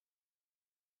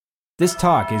This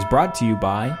talk is brought to you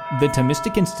by the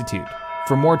Thomistic Institute.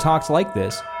 For more talks like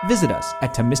this, visit us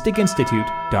at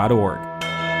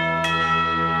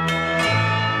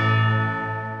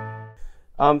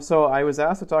ThomisticInstitute.org. So I was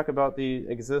asked to talk about the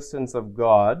existence of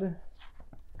God,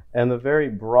 and the very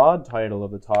broad title of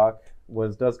the talk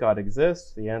was, Does God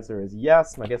Exist? The answer is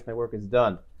yes. I guess my work is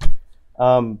done.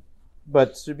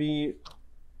 But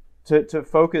to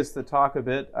focus the talk a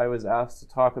bit, I was asked to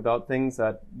talk about things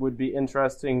that would be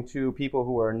interesting to people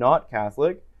who are not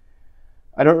Catholic.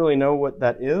 I don't really know what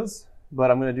that is,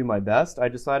 but I'm going to do my best. I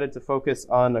decided to focus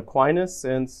on Aquinas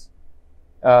since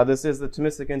this is the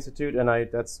Thomistic Institute, and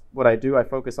that's what I do. I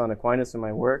focus on Aquinas in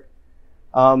my work.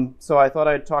 So I thought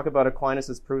I'd talk about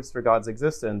Aquinas' proofs for God's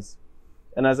existence.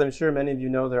 And as I'm sure many of you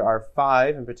know, there are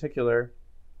 5 in particular,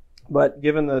 but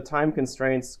given the time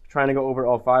constraints, trying to go over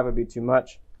all 5 would be too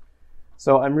much.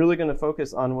 So I'm really going to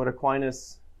focus on what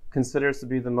Aquinas considers to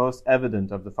be the most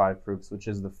evident of the 5 proofs, which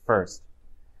is the first,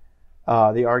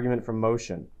 the argument from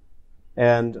motion.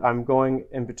 And I'm going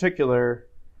in particular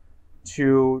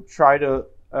to try to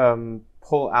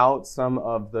pull out some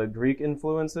of the Greek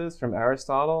influences from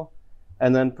Aristotle,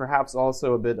 and then perhaps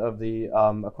also a bit of the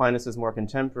Aquinas' more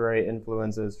contemporary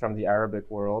influences from the Arabic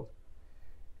world.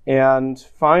 And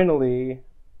finally,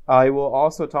 I will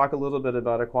also talk a little bit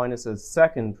about Aquinas'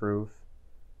 second proof,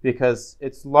 because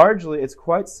it's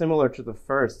quite similar to the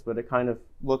first, but it kind of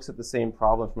looks at the same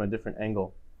problem from a different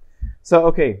angle. So,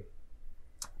 okay,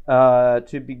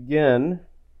 to begin,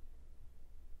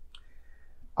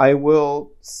 I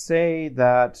will say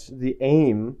that the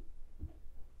aim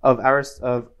of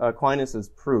Aquinas'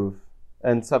 proof,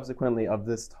 and subsequently of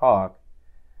this talk,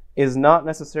 is not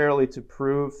necessarily to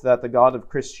prove that the God of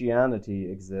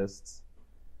Christianity exists,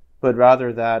 but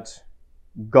rather that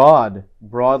God,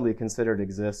 broadly considered,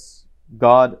 exists,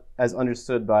 God as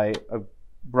understood by a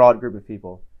broad group of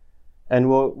people. And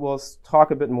we'll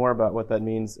talk a bit more about what that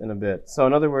means in a bit. So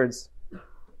in other words,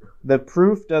 the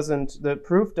proof doesn't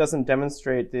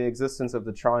demonstrate the existence of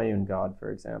the triune God,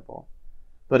 for example,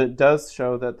 but it does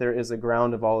show that there is a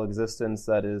ground of all existence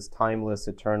that is timeless,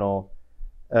 eternal,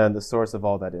 and the source of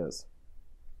all that is.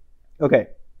 Okay,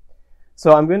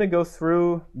 so I'm going to go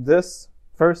through this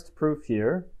first proof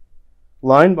here,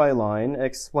 line by line,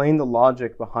 explain the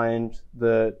logic behind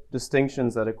the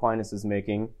distinctions that Aquinas is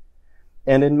making.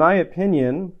 And in my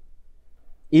opinion,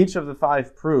 each of the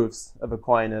 5 proofs of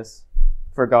Aquinas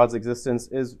for God's existence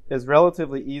is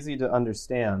relatively easy to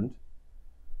understand,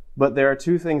 but there are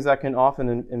 2 things that can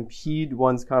often impede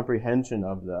one's comprehension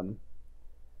of them.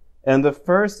 And the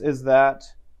first is that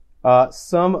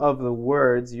some of the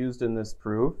words used in this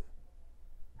proof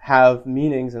have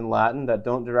meanings in Latin that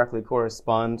don't directly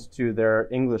correspond to their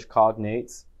English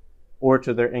cognates or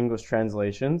to their English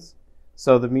translations.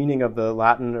 So the meaning of the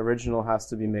Latin original has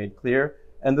to be made clear.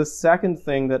 And the second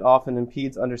thing that often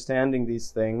impedes understanding these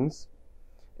things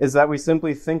is that we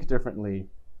simply think differently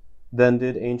than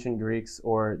did ancient Greeks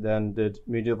or than did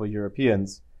medieval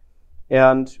Europeans.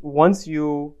 And once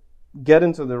you get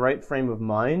into the right frame of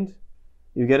mind,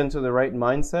 you get into the right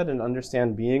mindset and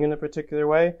understand being in a particular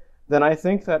way, then I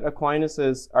think that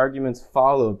Aquinas' arguments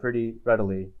follow pretty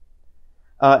readily.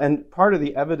 And part of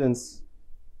the evidence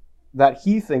that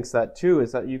he thinks that too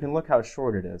is that you can look how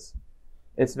short it is.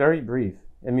 It's very brief.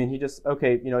 I mean, he just,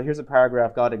 okay, here's a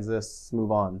paragraph, God exists,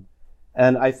 move on.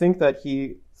 And I think that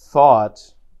he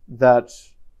thought that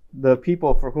the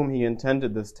people for whom he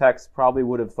intended this text probably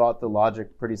would have thought the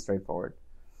logic pretty straightforward.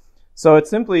 So it's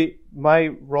simply,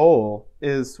 my role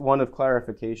is one of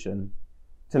clarification,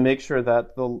 to make sure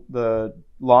that the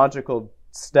logical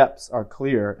steps are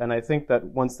clear. And I think that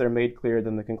once they're made clear,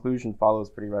 then the conclusion follows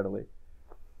pretty readily.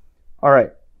 All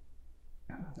right.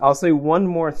 I'll say one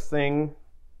more thing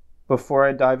before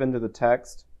I dive into the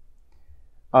text.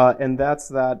 And that's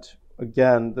that,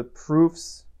 again, the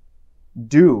proofs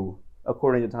do,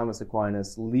 according to Thomas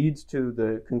Aquinas, lead to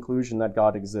the conclusion that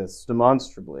God exists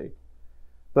demonstrably.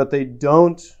 But they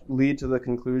don't lead to the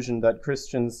conclusion that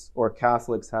Christians or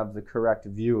Catholics have the correct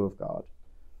view of God.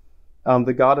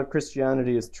 The God of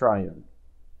Christianity is triune.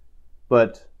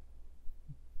 But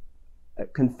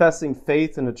confessing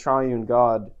faith in a triune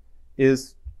God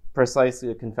is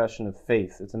precisely a confession of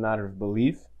faith. It's a matter of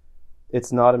belief.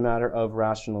 It's not a matter of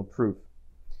rational proof.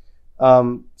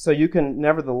 So you can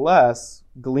nevertheless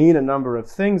glean a number of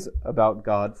things about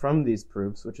God from these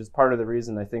proofs, which is part of the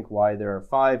reason I think why there are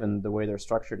 5 and the way they're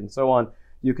structured and so on.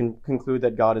 You can conclude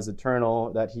that God is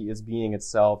eternal, that he is being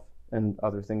itself, and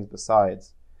other things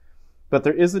besides. But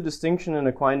there is a distinction in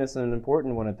Aquinas, and an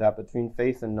important one at that, between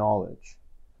faith and knowledge.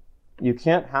 You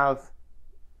can't have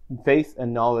faith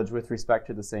and knowledge with respect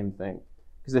to the same thing.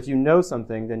 Because if you know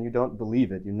something, then you don't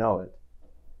believe it, you know it.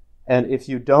 And if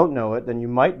you don't know it, then you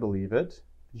might believe it,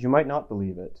 but you might not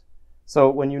believe it. So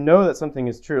when you know that something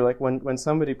is true, like when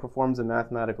somebody performs a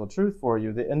mathematical truth for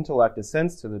you, the intellect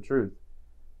assents to the truth.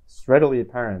 It's readily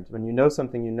apparent. When you know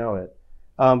something, you know it.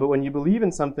 But when you believe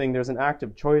in something, there's an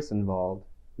active choice involved.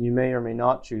 You may or may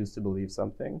not choose to believe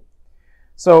something.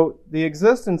 So the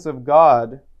existence of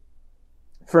God,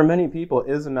 for many people,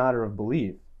 is a matter of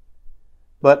belief.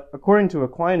 But according to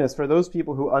Aquinas, for those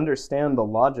people who understand the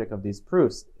logic of these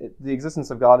proofs, the existence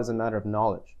of God is a matter of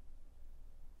knowledge.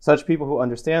 Such people who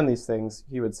understand these things,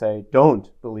 he would say,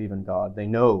 don't believe in God. They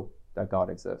know that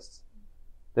God exists.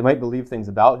 They might believe things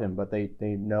about him, but they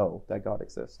know that God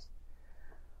exists.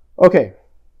 Okay,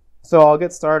 so I'll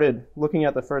get started looking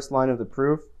at the first line of the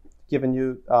proof, giving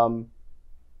you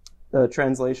the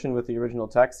translation with the original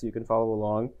text so you can follow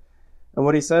along. And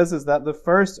what he says is that the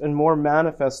first and more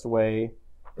manifest way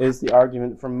is the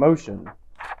argument from motion.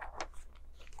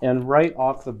 And right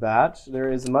off the bat,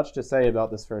 there is much to say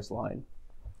about this first line.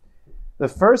 The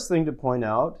first thing to point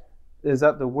out is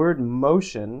that the word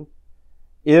motion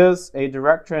is a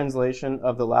direct translation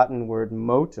of the Latin word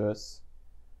motus,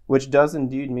 which does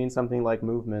indeed mean something like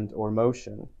movement or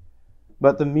motion.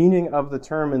 But the meaning of the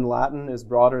term in Latin is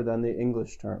broader than the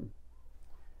English term.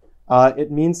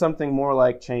 It means something more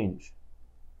like change.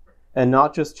 And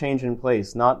not just change in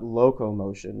place, not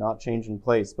locomotion, not change in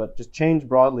place, but just change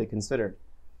broadly considered.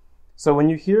 So when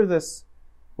you hear this,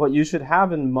 what you should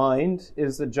have in mind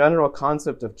is the general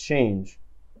concept of change,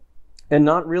 and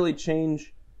not really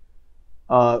change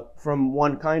from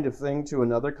one kind of thing to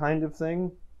another kind of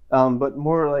thing, but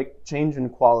more like change in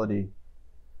quality.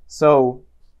 So,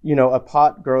 a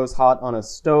pot grows hot on a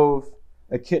stove,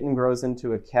 a kitten grows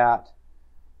into a cat,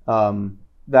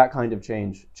 that kind of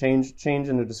change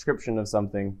in the description of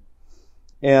something.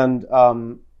 And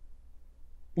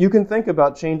you can think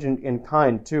about change in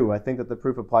kind too. I think that the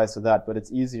proof applies to that, but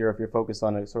it's easier if you're focused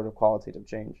on a sort of qualitative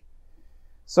change.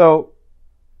 So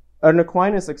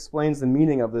Aquinas explains the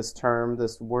meaning of this term,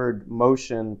 this word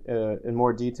motion, in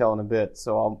more detail in a bit,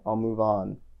 so I'll move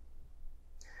on.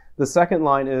 The second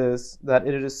line is that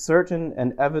it is certain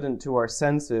and evident to our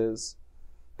senses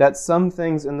that some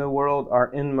things in the world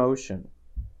are in motion.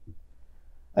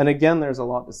 And again, there's a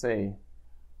lot to say.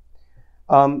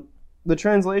 The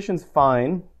translation's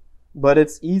fine, but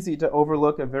it's easy to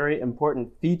overlook a very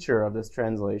important feature of this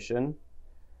translation,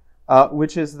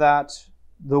 which is that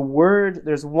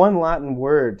there's one Latin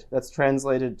word that's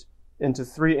translated into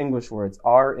 3 English words,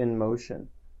 are in motion.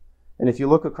 And if you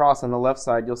look across on the left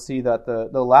side, you'll see that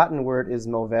the Latin word is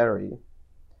movere,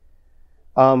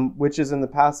 which is in the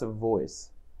passive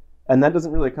voice. And that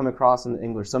doesn't really come across in the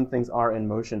English. Some things are in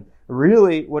motion.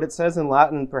 Really, what it says in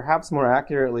Latin, perhaps more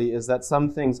accurately, is that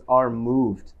some things are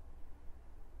moved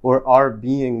or are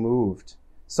being moved.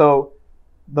 So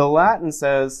the Latin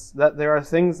says that there are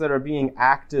things that are being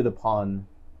acted upon.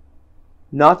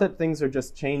 Not that things are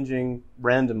just changing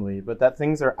randomly, but that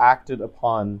things are acted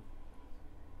upon.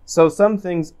 So some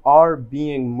things are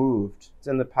being moved. It's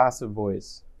in the passive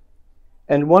voice.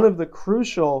 And one of the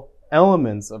crucial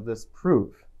elements of this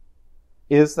proof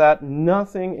is that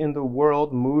nothing in the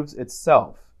world moves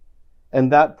itself.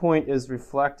 And that point is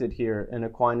reflected here in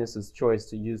Aquinas' choice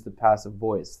to use the passive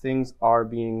voice. Things are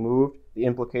being moved. The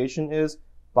implication is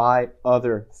by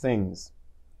other things.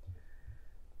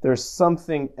 There's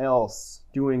something else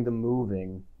doing the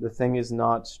moving. The thing is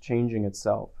not changing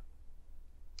itself.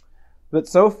 But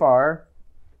so far,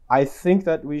 I think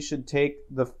that we should take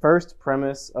the first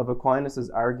premise of Aquinas'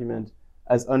 argument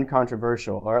as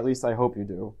uncontroversial, or at least I hope you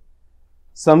do.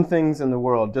 Some things in the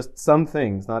world, just some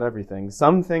things, not everything,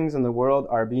 some things in the world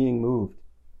are being moved.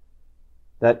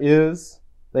 That is,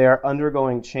 they are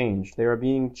undergoing change. They are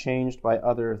being changed by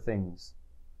other things.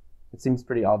 It seems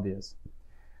pretty obvious.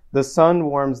 The sun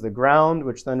warms the ground,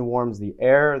 which then warms the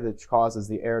air, which causes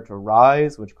the air to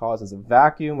rise, which causes a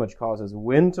vacuum, which causes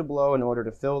wind to blow in order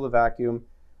to fill the vacuum.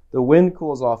 The wind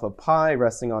cools off a pie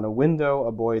resting on a window.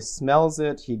 A boy smells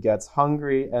it, he gets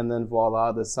hungry, and then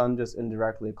voila, the sun just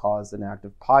indirectly caused an act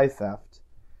of pie theft.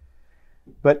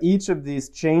 But each of these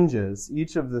changes,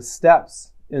 each of the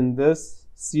steps in this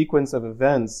sequence of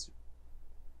events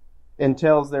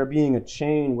entails there being a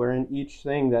chain wherein each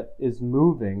thing that is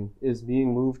moving is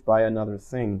being moved by another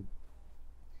thing.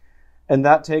 And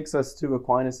that takes us to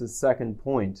Aquinas' second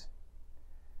point.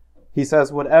 He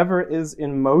says, whatever is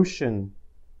in motion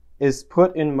is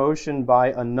put in motion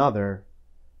by another,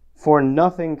 for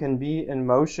nothing can be in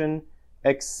motion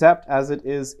except as it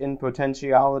is in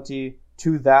potentiality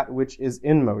to that which is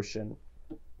in motion,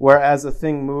 whereas a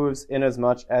thing moves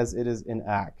inasmuch as it is in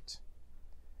act.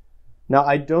 Now,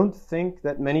 I don't think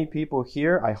that many people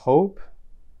here, I hope,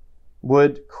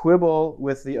 would quibble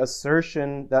with the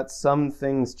assertion that some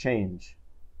things change.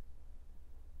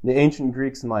 The ancient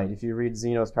Greeks might. If you read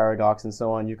Zeno's Paradox and so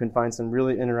on, you can find some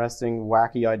really interesting,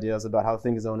 wacky ideas about how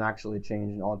things don't actually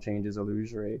change and all change is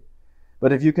illusory.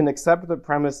 But if you can accept the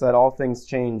premise that all things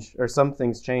change, or some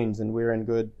things change, then we're in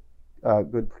good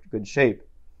shape.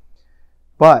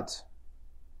 But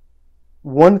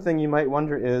one thing you might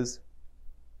wonder is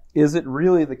it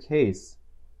really the case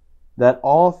that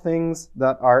all things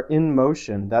that are in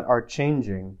motion, that are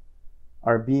changing,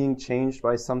 are being changed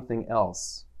by something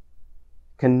else?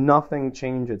 Can nothing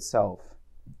change itself?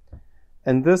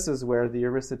 And this is where the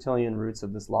Aristotelian roots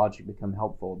of this logic become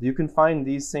helpful. You can find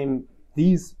these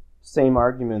same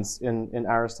arguments in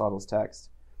Aristotle's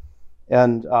text.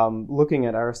 And looking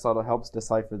at Aristotle helps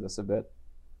decipher this a bit.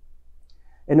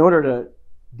 In order to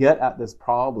get at this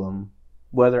problem,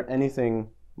 whether anything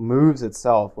moves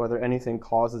itself, whether anything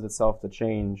causes itself to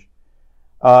change,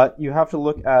 you have to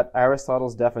look at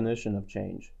Aristotle's definition of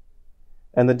change.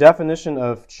 And the definition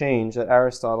of change that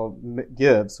Aristotle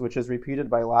gives, which is repeated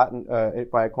by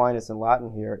Aquinas in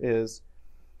Latin here, is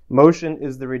motion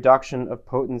is the reduction of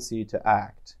potency to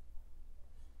act.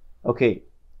 Okay,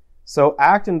 so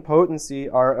act and potency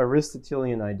are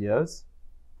Aristotelian ideas.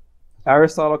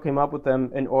 Aristotle came up with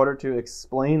them in order to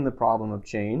explain the problem of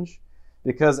change,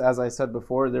 because, as I said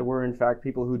before, there were in fact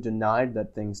people who denied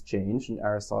that things changed in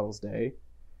Aristotle's day.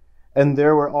 And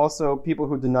there were also people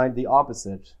who denied the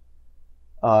opposite,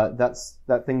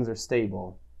 that things are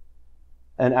stable.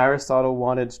 And Aristotle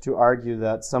wanted to argue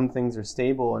that some things are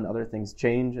stable and other things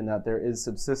change, and that there is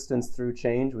subsistence through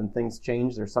change. When things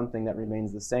change, there's something that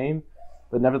remains the same,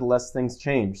 but nevertheless things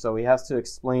change. So he has to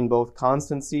explain both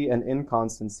constancy and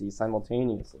inconstancy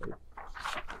simultaneously.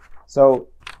 So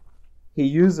he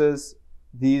uses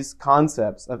these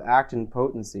concepts of act and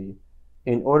potency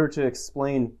in order to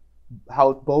explain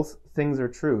how both things are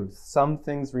true. Some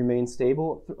things remain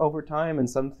stable over time and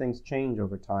some things change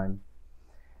over time.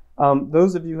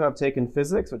 Those of you who have taken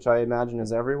physics, which I imagine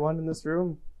is everyone in this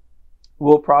room,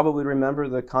 will probably remember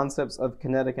the concepts of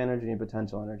kinetic energy and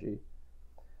potential energy.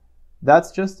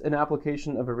 That's just an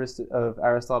application of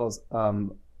Aristotle's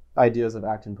ideas of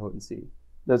act and potency.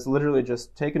 That's literally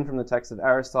just taken from the text of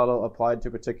Aristotle, applied to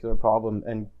a particular problem,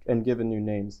 and given new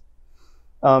names.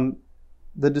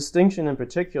 The distinction in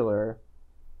particular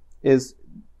is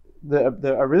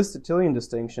the Aristotelian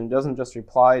distinction doesn't just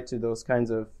apply to those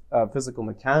kinds of physical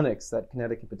mechanics that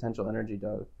kinetic and potential energy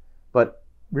does, but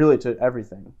really to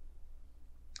everything.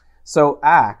 So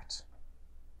act,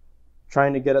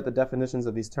 trying to get at the definitions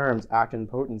of these terms, act and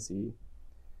potency.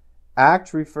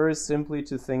 Act refers simply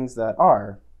to things that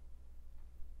are.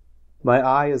 My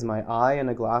eye is my eye, and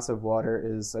a glass of water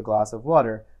is a glass of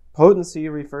water. Potency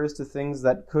refers to things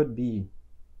that could be,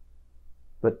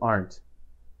 but aren't.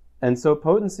 And so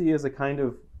potency is a kind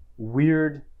of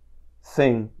weird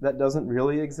thing that doesn't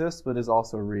really exist, but is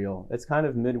also real. It's kind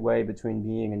of midway between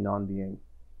being and non-being.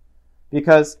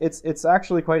 Because it's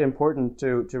actually quite important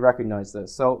to recognize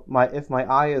this. So if my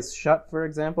eye is shut, for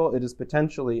example, it is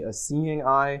potentially a seeing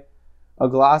eye. A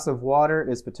glass of water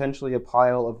is potentially a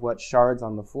pile of wet shards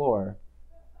on the floor.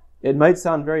 It might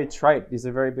sound very trite. These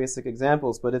are very basic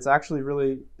examples, but it's actually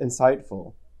really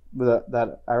insightful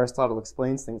that Aristotle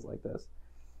explains things like this.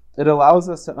 It allows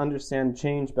us to understand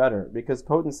change better because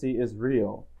potency is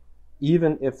real,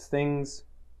 even if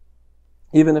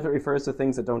it refers to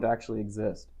things that don't actually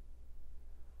exist.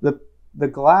 The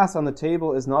glass on the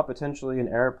table is not potentially an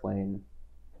airplane.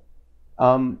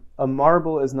 A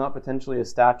marble is not potentially a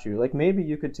statue. Like maybe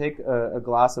you could take a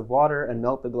glass of water and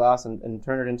melt the glass and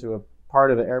turn it into a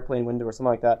part of an airplane window or something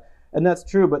like that. And that's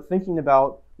true, but thinking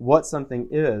about what something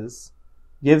is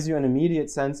gives you an immediate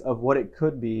sense of what it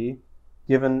could be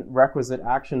given requisite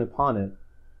action upon it.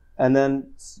 And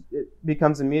then it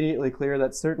becomes immediately clear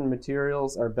that certain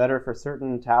materials are better for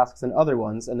certain tasks than other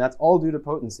ones, and that's all due to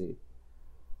potency.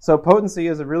 So potency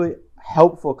is a really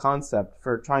helpful concept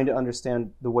for trying to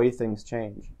understand the way things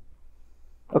change.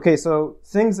 Okay, so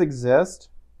things exist,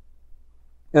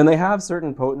 and they have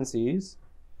certain potencies,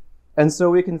 and so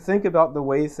we can think about the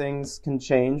way things can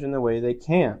change and the way they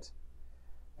can't.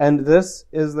 And this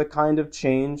is the kind of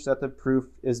change that the proof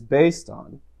is based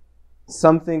on.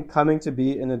 Something coming to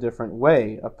be in a different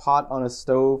way. A pot on a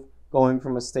stove going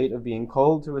from a state of being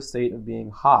cold to a state of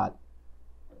being hot.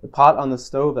 The pot on the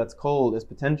stove that's cold is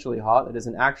potentially hot. It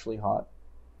isn't actually hot.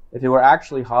 If it were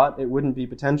actually hot, it wouldn't be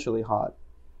potentially hot.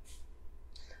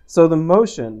 So the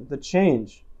motion, the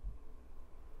change,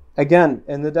 again,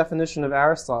 in the definition of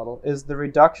Aristotle, is the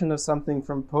reduction of something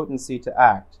from potency to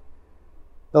act.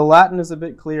 The Latin is a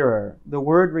bit clearer. The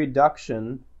word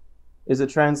reduction is a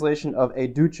translation of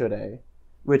educere,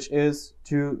 which is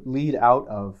to lead out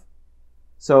of.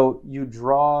 So you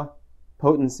draw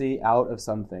potency out of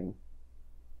something.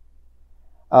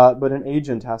 But an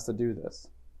agent has to do this.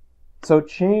 So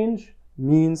change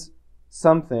means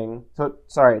something.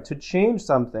 To change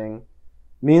something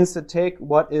means to take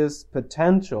what is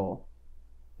potential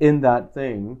in that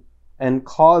thing and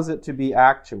cause it to be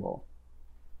actual.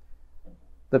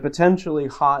 The potentially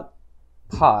hot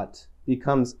pot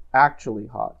becomes actually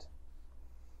hot.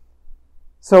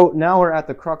 So now we're at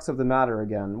the crux of the matter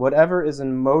again. Whatever is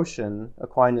in motion,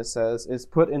 Aquinas says, is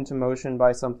put into motion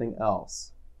by something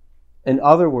else. In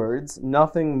other words,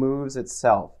 nothing moves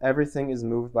itself. Everything is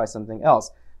moved by something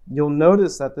else. You'll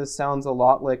notice that this sounds a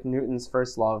lot like Newton's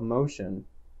first law of motion.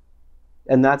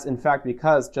 And that's in fact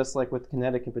because, just like with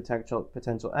kinetic and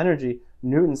potential energy,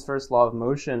 Newton's first law of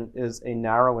motion is a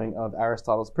narrowing of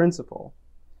Aristotle's principle.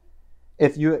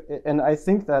 And I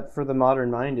think that for the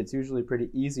modern mind, it's usually pretty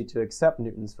easy to accept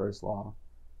Newton's first law.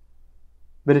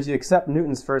 But if you accept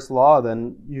Newton's first law,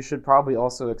 then you should probably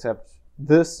also accept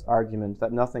this argument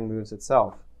that nothing moves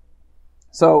itself.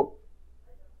 So,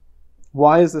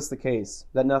 why is this the case,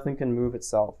 that nothing can move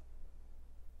itself?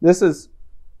 This is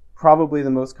probably the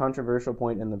most controversial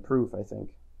point in the proof, I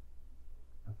think.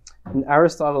 And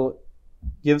Aristotle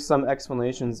gives some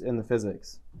explanations in the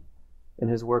Physics, in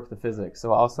his work, The Physics.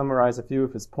 So I'll summarize a few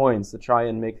of his points to try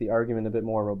and make the argument a bit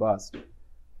more robust.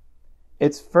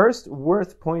 It's first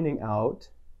worth pointing out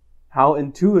how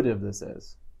intuitive this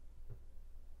is.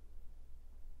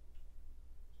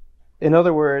 In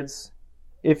other words,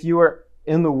 if you were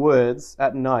in the woods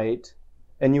at night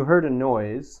and you heard a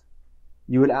noise,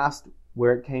 you would ask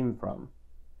where it came from.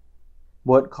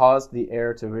 What caused the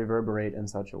air to reverberate in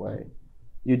such a way?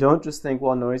 You don't just think,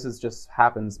 well, noises just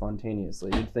happen spontaneously.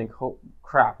 You'd think, oh,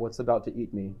 crap, what's about to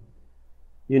eat me?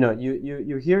 Whenever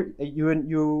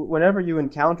you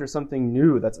encounter something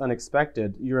new that's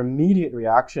unexpected, your immediate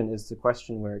reaction is to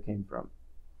question where it came from,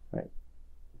 right?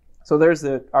 So there's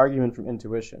the argument from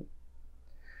intuition.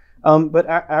 But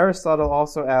Aristotle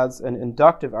also adds an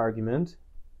inductive argument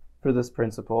for this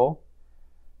principle,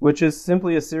 which is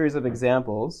simply a series of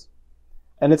examples.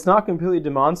 And it's not completely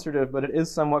demonstrative, but it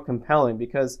is somewhat compelling,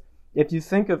 because if you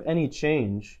think of any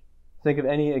change, think of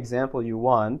any example you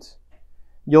want,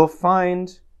 you'll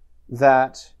find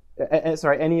that,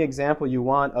 any example you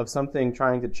want of something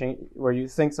trying to change, where you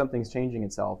think something's changing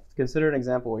itself. Consider an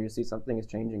example where you see something is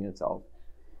changing itself.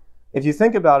 If you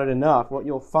think about it enough, what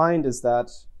you'll find is that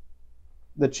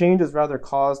the change is rather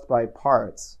caused by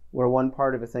parts, where one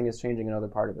part of a thing is changing another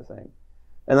part of a thing.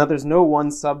 And that there's no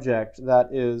one subject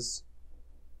that is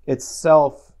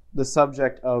itself the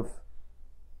subject of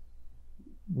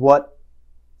what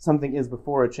something is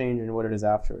before a change and what it is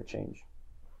after a change.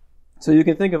 So you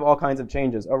can think of all kinds of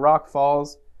changes. A rock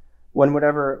falls when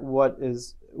whatever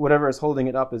is holding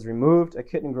it up is removed. A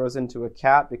kitten grows into a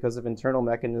cat because of internal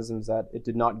mechanisms that it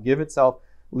did not give itself.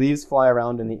 Leaves fly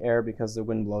around in the air because the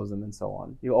wind blows them, and so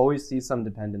on. You always see some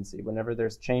dependency. Whenever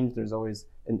there's change, there's always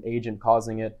an agent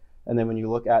causing it. And then when you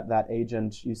look at that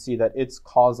agent, you see that its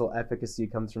causal efficacy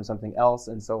comes from something else,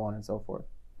 and so on and so forth.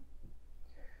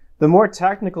 The more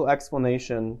technical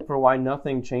explanation for why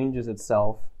nothing changes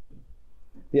itself,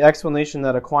 the explanation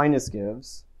that Aquinas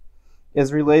gives,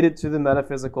 is related to the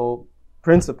metaphysical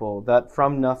principle that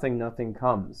from nothing, nothing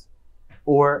comes,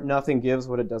 or nothing gives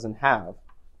what it doesn't have.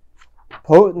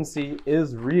 Potency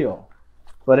is real,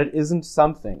 but it isn't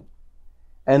something.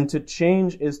 And to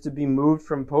change is to be moved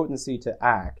from potency to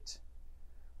act.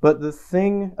 But the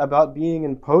thing about being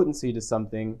in potency to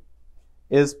something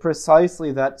is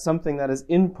precisely that something that is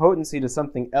in potency to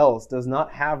something else does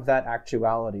not have that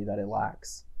actuality that it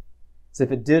lacks. So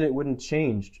if it did, it wouldn't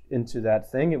change into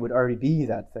that thing. It would already be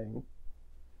that thing.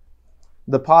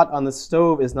 The pot on the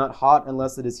stove is not hot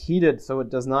unless it is heated, so it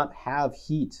does not have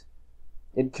heat.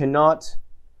 It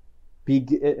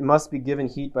must be given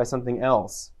heat by something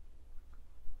else.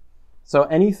 So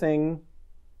anything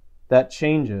that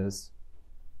changes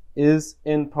is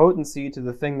in potency to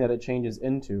the thing that it changes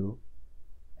into,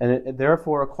 and it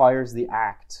therefore acquires the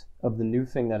act of the new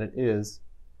thing that it is,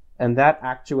 and that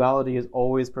actuality is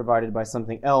always provided by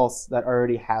something else that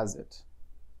already has it.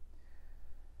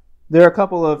 There are a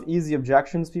couple of easy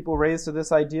objections people raise to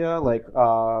this idea, like,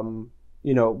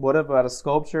 what about a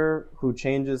sculptor who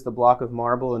changes the block of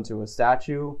marble into a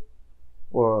statue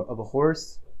or of a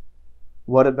horse?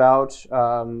 What about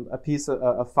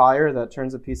a fire that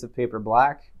turns a piece of paper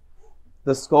black?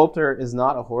 The sculptor is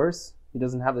not a horse. He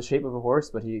doesn't have the shape of a horse,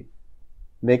 but he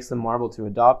makes the marble to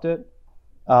adopt it.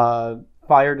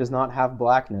 fire does not have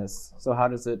blackness, so how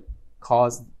does it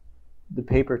cause the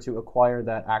paper to acquire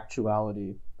that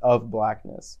actuality of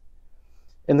blackness?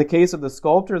 In the case of the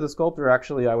sculptor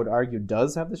actually, I would argue,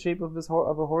 does have the shape of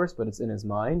a horse, but it's in his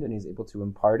mind, and he's able to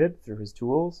impart it through his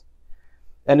tools.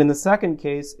 And in the second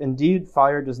case, indeed,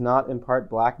 fire does not impart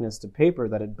blackness to paper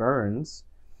that it burns,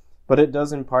 but it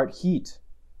does impart heat.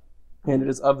 And it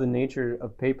is of the nature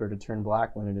of paper to turn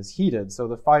black when it is heated. So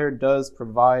the fire does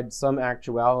provide some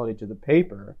actuality to the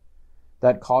paper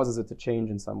that causes it to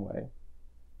change in some way.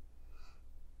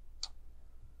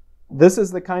 This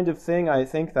is the kind of thing I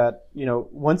think that,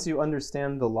 once you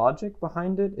understand the logic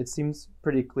behind it, it seems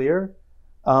pretty clear.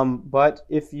 But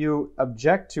if you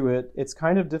object to it, it's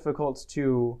kind of difficult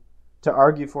to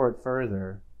argue for it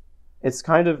further. It's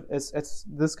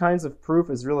this kinds of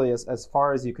proof is really as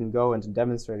far as you can go into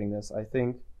demonstrating this. I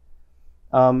think,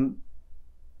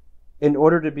 in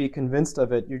order to be convinced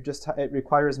of it, it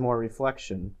requires more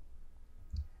reflection.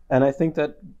 And I think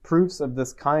that proofs of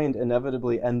this kind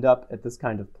inevitably end up at this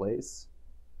kind of place,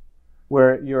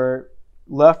 where you're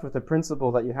left with a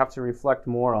principle that you have to reflect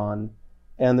more on,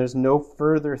 and there's no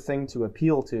further thing to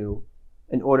appeal to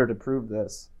in order to prove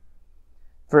this.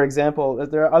 For example,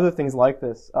 there are other things like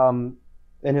this.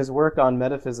 In his work on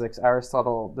metaphysics,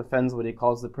 Aristotle defends what he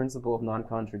calls the principle of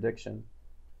non-contradiction.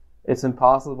 It's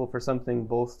impossible for something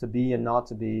both to be and not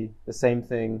to be the same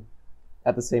thing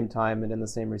at the same time and in the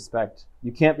same respect.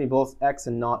 You can't be both X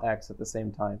and not X at the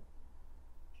same time.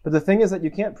 But the thing is that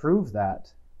you can't prove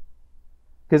that.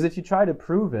 Because if you try to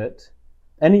prove it,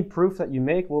 any proof that you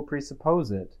make will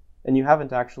presuppose it, and you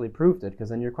haven't actually proved it, because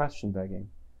then you're question begging.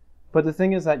 But the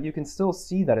thing is that you can still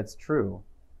see that it's true,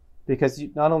 because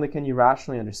not only can you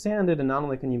rationally understand it, and not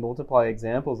only can you multiply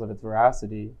examples of its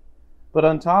veracity, but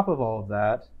on top of all of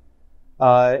that,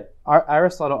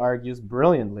 Aristotle argues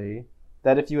brilliantly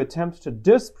that if you attempt to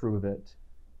disprove it,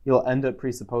 you'll end up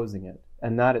presupposing it,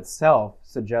 and that itself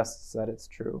suggests that it's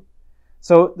true.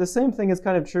 So the same thing is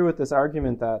kind of true with this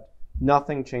argument that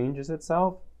nothing changes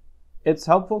itself. It's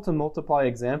helpful to multiply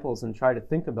examples and try to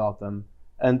think about them,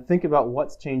 and think about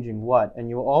what's changing what, and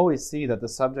you'll always see that the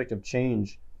subject of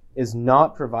change is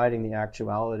not providing the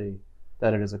actuality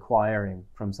that it is acquiring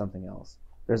from something else.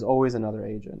 There's always another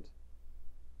agent.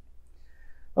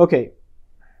 Okay.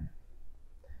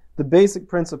 The basic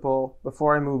principle,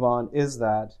 before I move on, is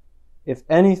that if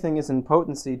anything is in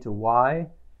potency to Y,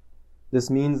 this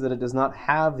means that it does not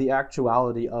have the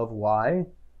actuality of Y,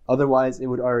 otherwise it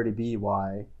would already be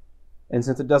Y. And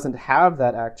since it doesn't have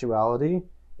that actuality,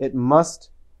 it must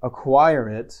acquire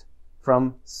it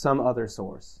from some other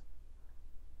source.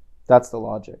 That's the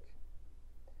logic.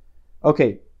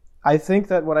 Okay, I think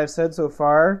that what I've said so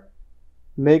far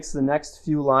makes the next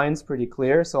few lines pretty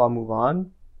clear, so I'll move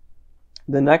on.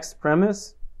 The next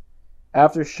premise,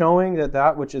 after showing that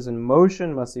that which is in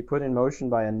motion must be put in motion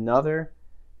by another,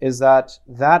 is that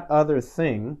that other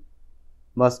thing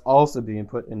must also be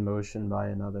put in motion by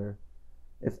another.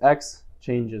 If X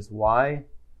changes Y,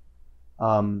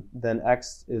 then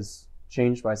X is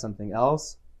changed by something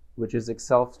else, which is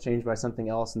itself changed by something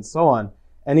else, and so on.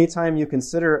 Anytime you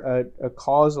consider a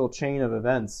causal chain of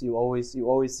events, you always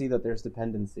see that there's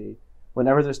dependency.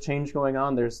 Whenever there's change going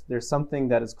on, there's something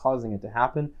that is causing it to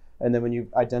happen, and then when you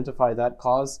identify that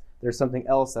cause, there's something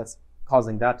else that's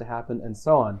causing that to happen, and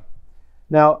so on.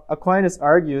 Now, Aquinas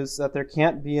argues that there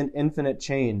can't be an infinite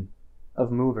chain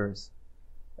of movers.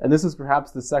 And this is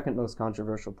perhaps the second most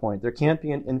controversial point. There can't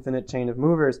be an infinite chain of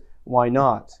movers. Why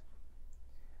not?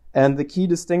 And the key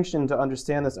distinction to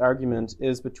understand this argument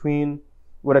is between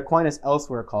what Aquinas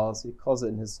elsewhere calls, he calls it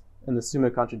in the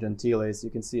Summa Contra Gentiles, you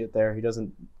can see it there. He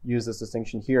doesn't use this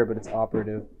distinction here, but it's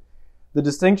operative. The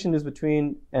distinction is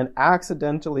between an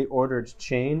accidentally ordered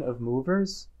chain of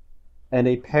movers and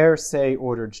a per se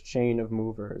ordered chain of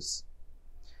movers.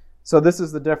 So this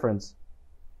is the difference.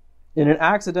 In an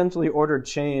accidentally ordered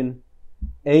chain,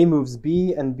 A moves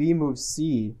B and B moves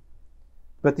C,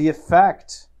 but the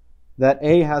effect that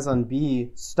A has on B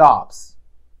stops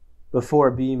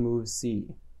before B moves C.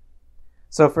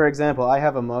 So for example, I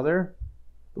have a mother.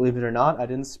 Believe it or not, I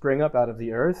didn't spring up out of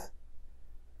the earth.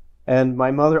 And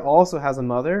my mother also has a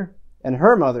mother, and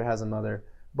her mother has a mother.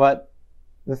 But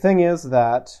the thing is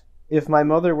that if my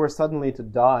mother were suddenly to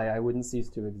die, I wouldn't cease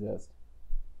to exist.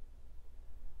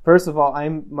 First of all,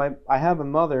 I have a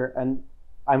mother, and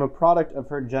I'm a product of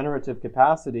her generative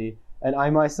capacity, and I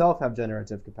myself have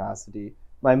generative capacity.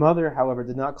 My mother, however,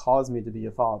 did not cause me to be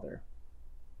a father.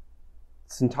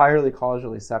 It's entirely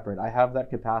causally separate. I have that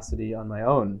capacity on my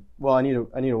own. Well, I need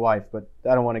a wife, but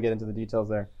I don't want to get into the details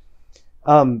there.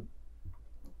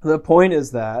 The point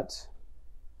is that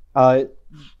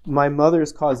my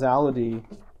mother's causality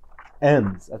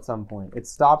ends at some point. It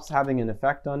stops having an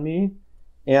effect on me,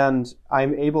 and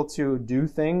I'm able to do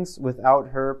things without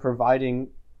her providing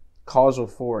causal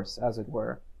force, as it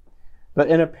were. But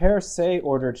in a per se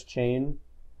ordered chain,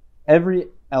 every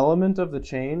element of the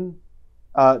chain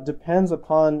depends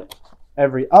upon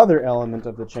every other element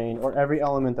of the chain, or every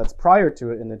element that's prior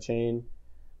to it in the chain,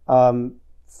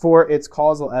 for its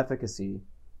causal efficacy.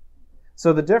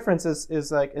 So the difference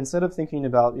is like, instead of thinking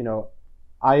about,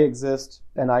 I exist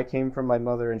and I came from my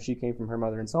mother and she came from her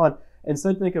mother and so on,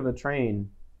 instead think of a train.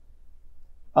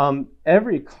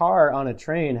 Every car on a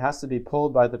train has to be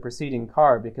pulled by the preceding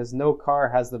car, because no car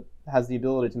has the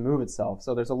ability to move itself.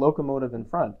 So there's a locomotive in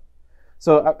front.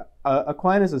 So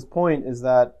Aquinas' point is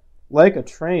that, like a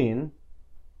train,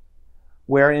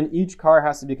 wherein each car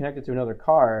has to be connected to another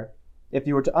car, if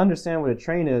you were to understand what a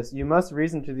train is, you must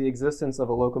reason to the existence of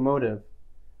a locomotive,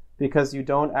 because you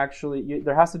don't actually,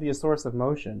 there has to be a source of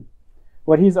motion.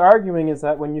 What he's arguing is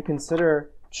that when you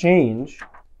consider change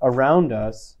around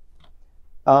us,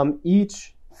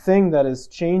 each thing that is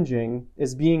changing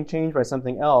is being changed by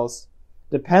something else,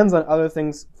 depends on other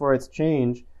things for its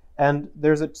change, and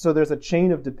there's a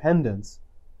chain of dependence,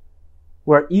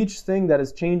 where each thing that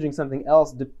is changing something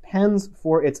else depends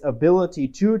for its ability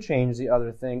to change the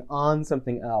other thing on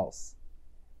something else.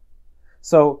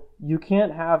 So you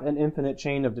can't have an infinite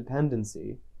chain of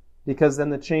dependency, because then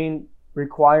the chain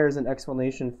requires an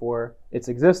explanation for its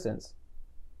existence.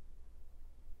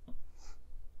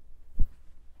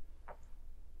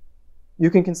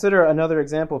 You can consider another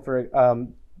example for,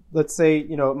 let's say,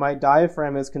 my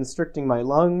diaphragm is constricting my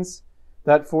lungs.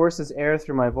 That forces air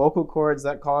through my vocal cords.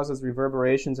 That causes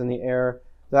reverberations in the air.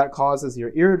 That causes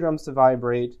your eardrums to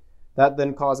vibrate. That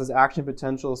then causes action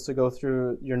potentials to go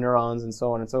through your neurons, and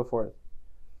so on and so forth.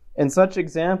 In such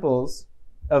examples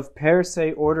of per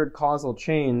se ordered causal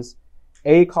chains,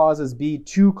 A causes B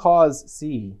to cause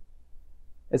C.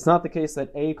 It's not the case that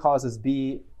A causes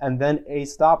B and then A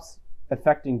stops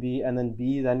affecting B and then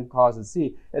B then causes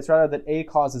C. It's rather that A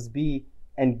causes B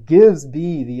and gives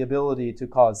B the ability to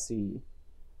cause C.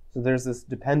 So there's this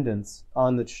dependence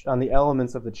on the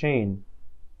elements of the chain.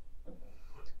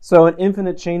 So an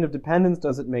infinite chain of dependence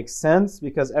doesn't make sense,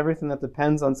 because everything that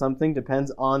depends on something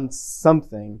depends on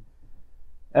something.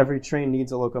 Every train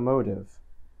needs a locomotive.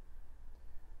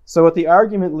 So what the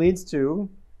argument leads to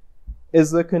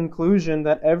is the conclusion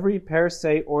that every per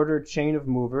se ordered chain of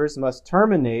movers must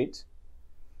terminate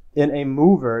in a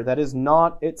mover that is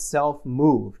not itself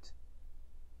moved,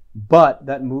 but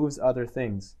that moves other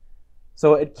things.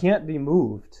 So it can't be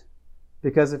moved,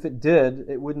 because if it did,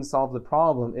 it wouldn't solve the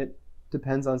problem. It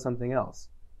depends on something else.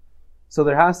 So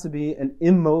there has to be an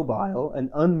immobile, an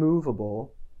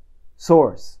unmovable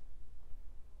source.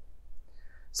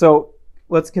 So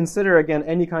let's consider again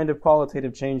any kind of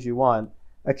qualitative change you want.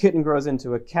 A kitten grows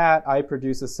into a cat, I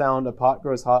produce a sound, a pot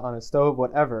grows hot on a stove,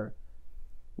 whatever.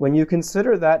 When you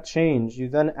consider that change, you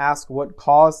then ask what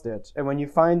caused it. And when you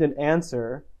find an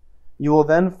answer, you will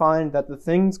then find that the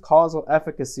thing's causal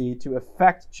efficacy to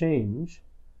effect change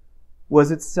was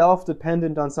itself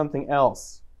dependent on something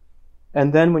else.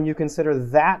 And then when you consider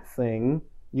that thing,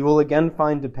 you will again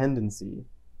find dependency.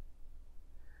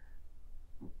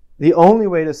 The only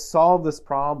way to solve this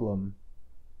problem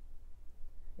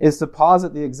is to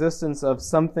posit the existence of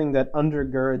something that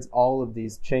undergirds all of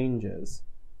these changes,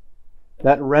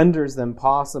 that renders them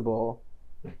possible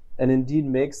and indeed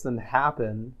makes them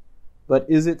happen, but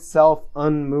is itself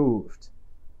unmoved.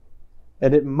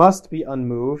 And it must be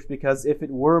unmoved, because if it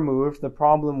were moved, the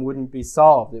problem wouldn't be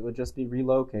solved. It would just be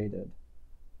relocated.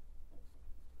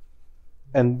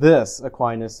 And this,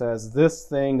 Aquinas says, this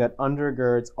thing that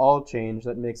undergirds all change,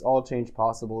 that makes all change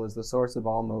possible, is the source of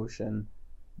all motion.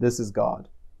 This is God.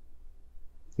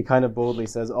 He kind of boldly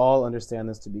says, all understand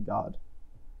this to be God.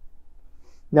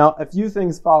 Now, a few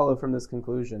things follow from this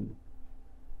conclusion.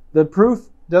 The proof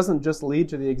doesn't just lead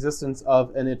to the existence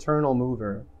of an eternal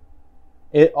mover.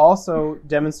 It also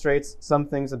demonstrates some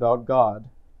things about God.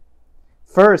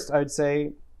 First, I'd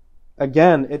say,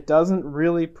 again, it doesn't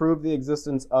really prove the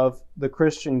existence of the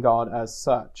Christian God as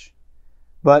such.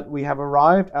 But we have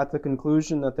arrived at the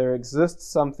conclusion that there exists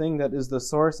something that is the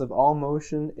source of all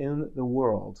motion in the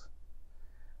world,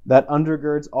 that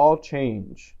undergirds all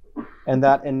change, and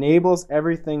that enables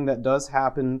everything that does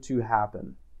happen to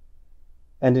happen.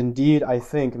 And indeed, I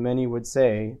think many would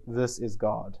say this is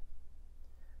God.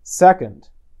 Second,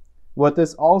 what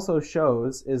this also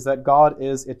shows is that God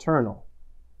is eternal,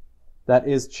 that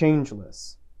is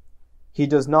changeless. He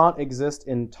does not exist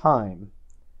in time.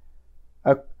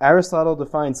 Aristotle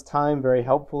defines time very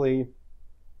helpfully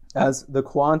as the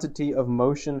quantity of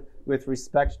motion with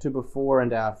respect to before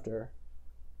and after.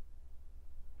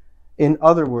 In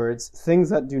other words, things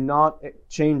that do not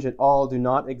change at all do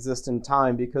not exist in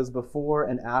time because before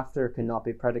and after cannot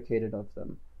be predicated of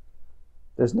them.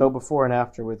 There's no before and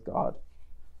after with God.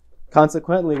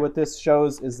 Consequently, what this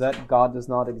shows is that God does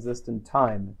not exist in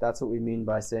time. That's what we mean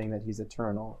by saying that he's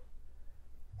eternal.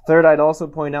 Third, I'd also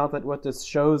point out that what this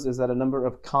shows is that a number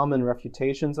of common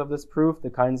refutations of this proof, the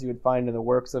kinds you would find in the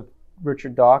works of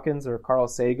Richard Dawkins or Carl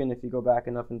Sagan, if you go back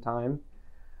enough in time,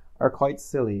 are quite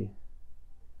silly.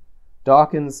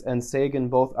 Dawkins and Sagan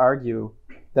both argue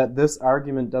that this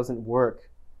argument doesn't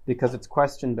work because it's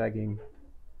question-begging.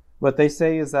 What they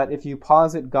say is that if you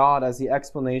posit God as the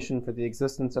explanation for the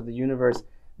existence of the universe,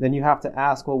 then you have to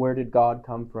ask, well, where did God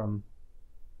come from?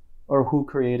 Or who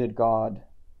created God?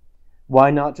 Why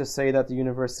not just say that the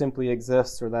universe simply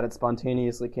exists or that it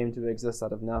spontaneously came to exist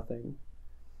out of nothing?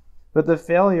 But the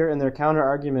failure in their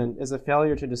counter-argument is a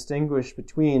failure to distinguish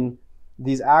between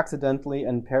these accidentally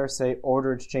and per se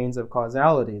ordered chains of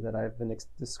causality that I've been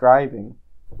describing.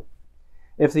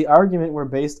 If the argument were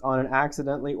based on an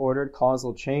accidentally ordered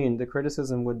causal chain, the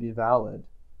criticism would be valid.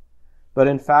 But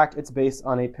in fact, it's based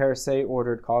on a per se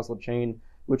ordered causal chain,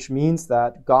 which means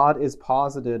that God is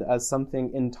posited as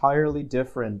something entirely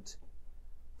different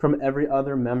from every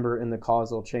other member in the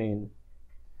causal chain.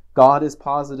 God is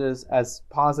posited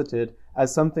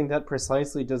as something that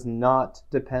precisely does not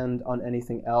depend on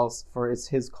anything else for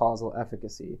his causal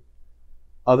efficacy.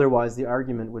 Otherwise, the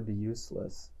argument would be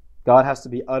useless. God has to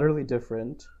be utterly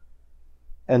different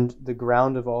and the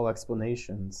ground of all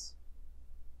explanations.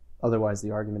 Otherwise,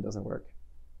 the argument doesn't work.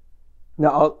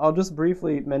 Now, I'll just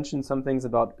briefly mention some things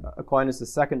about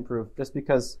Aquinas' second proof, just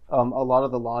because a lot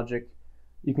of the logic,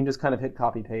 you can just kind of hit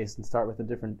copy-paste and start with a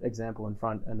different example in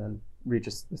front and then reach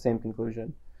the same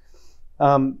conclusion.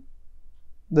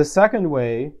 The second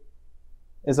way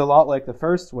is a lot like the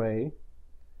first way.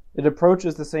 It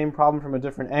approaches the same problem from a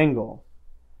different angle.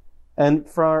 And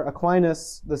for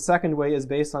Aquinas, the second way is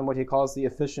based on what he calls the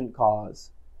efficient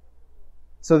cause.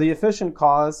 So the efficient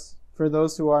cause, for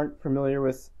those who aren't familiar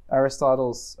with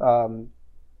Aristotle's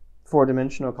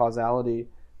four-dimensional causality,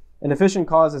 an efficient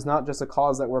cause is not just a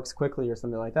cause that works quickly or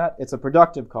something like that. It's a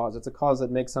productive cause. It's a cause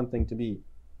that makes something to be.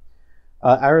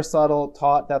 Aristotle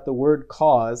taught that the word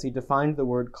cause, he defined the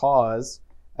word cause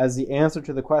as the answer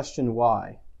to the question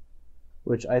why,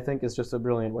 which I think is just a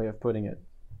brilliant way of putting it.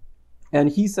 And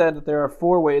he said that there are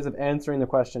 4 ways of answering the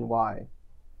question why.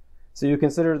 So you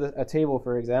consider a table,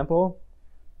 for example.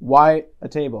 Why a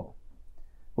table?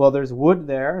 Well, there's wood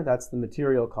there. That's the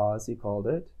material cause, he called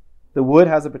it. The wood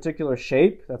has a particular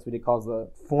shape. That's what he calls the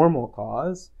formal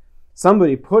cause.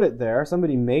 Somebody put it there.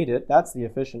 Somebody made it. That's the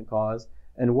efficient cause.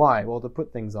 And why? Well, to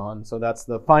put things on. So that's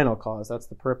the final cause. That's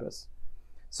the purpose.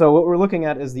 So what we're looking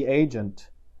at is the agent,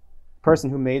 person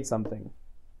who made something.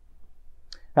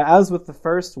 Now, as with the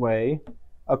first way,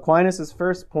 Aquinas'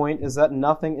 first point is that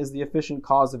nothing is the efficient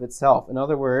cause of itself. In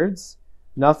other words,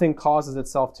 nothing causes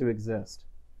itself to exist.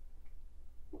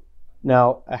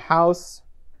 Now, a house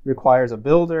requires a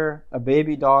builder. A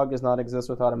baby dog does not exist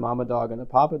without a mama dog and a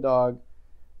papa dog.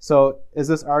 So is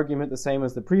this argument the same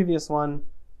as the previous one?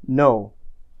 No.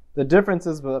 The difference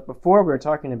is that before we were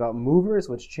talking about movers,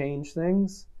 which change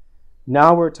things.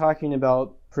 Now we're talking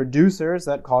about producers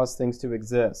that cause things to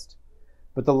exist.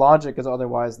 But the logic is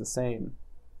otherwise the same.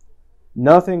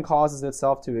 Nothing causes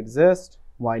itself to exist.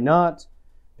 Why not?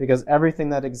 Because everything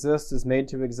that exists is made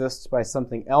to exist by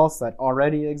something else that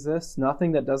already exists.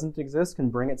 Nothing that doesn't exist can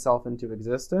bring itself into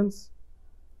existence.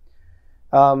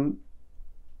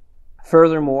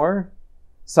 Furthermore,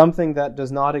 something that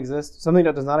does not exist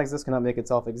cannot make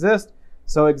itself exist.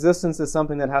 So existence is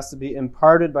something that has to be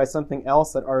imparted by something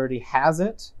else that already has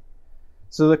it.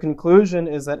 So the conclusion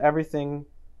is that everything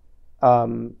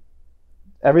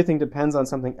depends on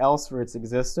something else for its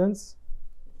existence.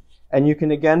 And you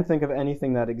can again think of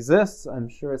anything that exists. I'm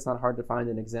sure it's not hard to find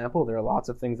an example. There are lots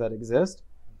of things that exist.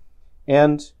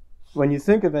 And when you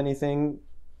think of anything,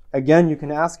 again, you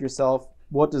can ask yourself,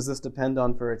 what does this depend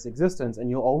on for its existence? And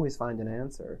you'll always find an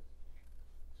answer.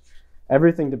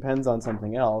 Everything depends on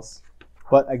something else.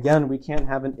 But again, we can't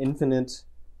have an infinite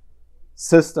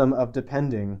system of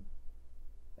depending,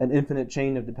 an infinite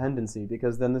chain of dependency,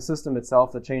 because then the system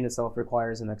itself, the chain itself,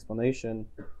 requires an explanation.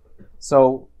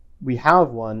 So we have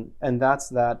one, and that's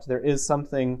that there is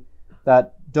something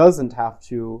that doesn't have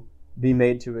to be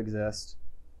made to exist,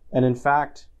 and in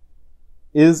fact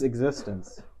is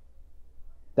existence.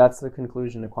 That's the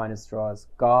conclusion Aquinas draws.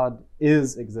 God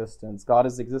is existence. God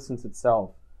is existence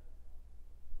itself.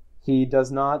 He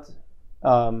does not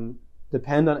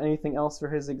depend on anything else for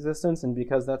his existence, and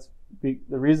because the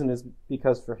reason is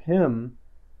because for him,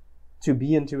 to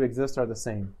be and to exist are the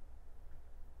same.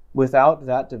 Without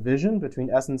that division between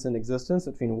essence and existence,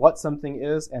 between what something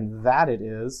is and that it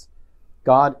is,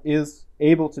 God is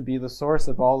able to be the source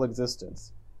of all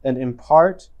existence and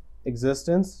impart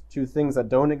existence to things that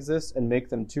don't exist and make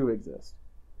them to exist.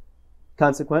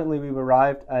 Consequently, we've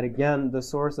arrived at, again, the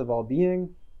source of all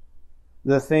being,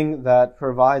 the thing that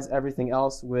provides everything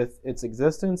else with its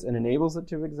existence and enables it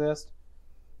to exist.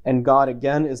 And God,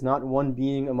 again, is not one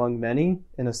being among many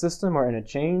in a system or in a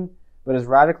chain, but is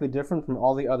radically different from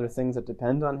all the other things that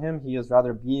depend on him. He is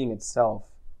rather being itself,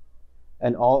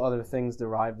 and all other things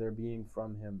derive their being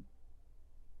from him.